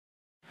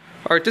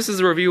Alright, this is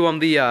a review on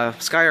the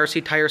Sky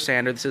RC tire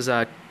sander. This is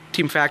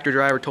Team Factor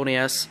driver Tony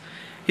S.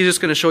 He's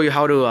just going to show you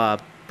how to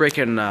break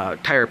in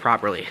tire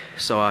properly.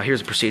 So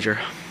here's the procedure.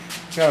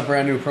 Got a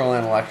brand new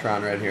Proline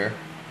Electron right here.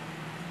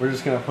 We're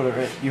just going to put it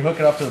right, you hook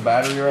it up to the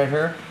battery right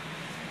here.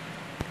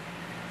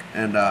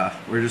 And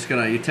we're just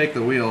going to, you take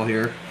the wheel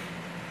here.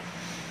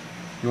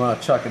 You want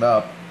to chuck it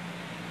up.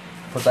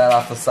 Put that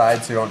off the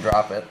side so you don't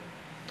drop it.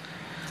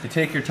 You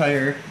take your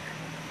tire,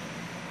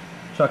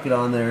 chuck it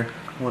on there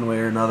one way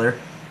or another.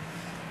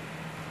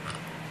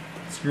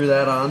 Screw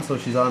that on so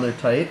she's on there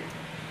tight.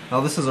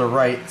 Now this is a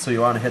right, so you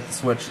want to hit the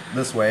switch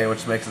this way,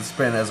 which makes it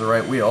spin as a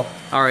right wheel.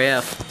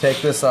 RAF.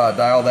 Take this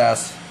dialed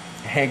ass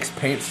Hank's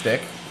paint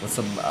stick with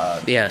some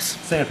yes,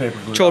 sandpaper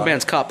glue.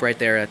 Trollman's cup right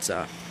there. That's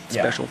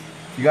special.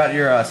 You got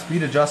your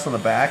speed adjust on the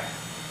back.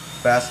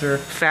 Faster.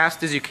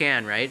 Fast as you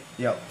can, right?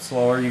 Yep.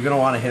 Slower. You're gonna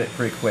want to hit it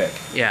pretty quick.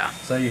 Yeah.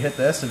 So you hit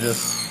this and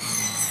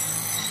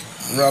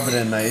just rub it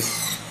in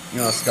nice. You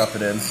want to scuff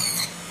it in.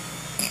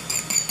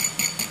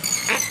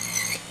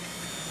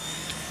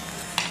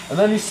 And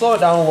then you slow it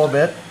down a little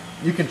bit.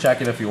 You can check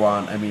it if you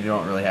want. I mean, you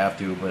don't really have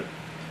to, but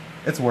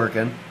it's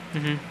working.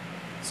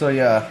 So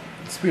yeah,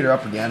 speed her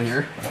up again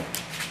here.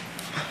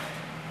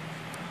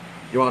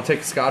 You want to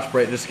take the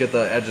Scotch-Brite and just get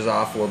the edges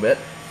off a little bit.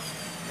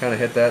 Kind of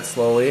hit that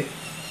slowly.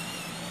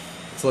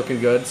 It's looking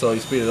good, so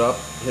you speed it up,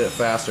 hit it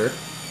faster.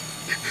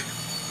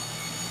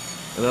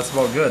 And that's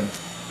about good.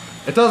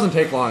 It doesn't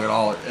take long at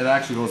all. It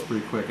actually goes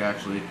pretty quick,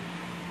 actually.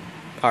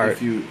 Alright.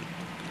 If you...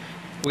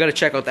 We got to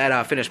check out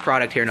that finished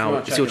product here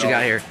now. See what you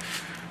got here.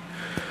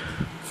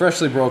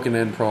 Freshly broken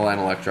in Proline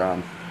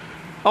Electron.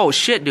 Oh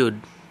shit,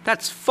 dude.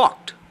 That's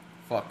fucked.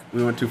 Fuck.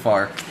 We went too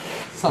far.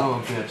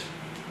 Son of a bitch.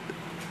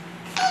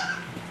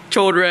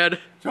 Chode red.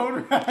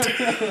 Chode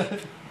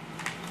red.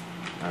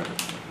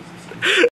 Alright.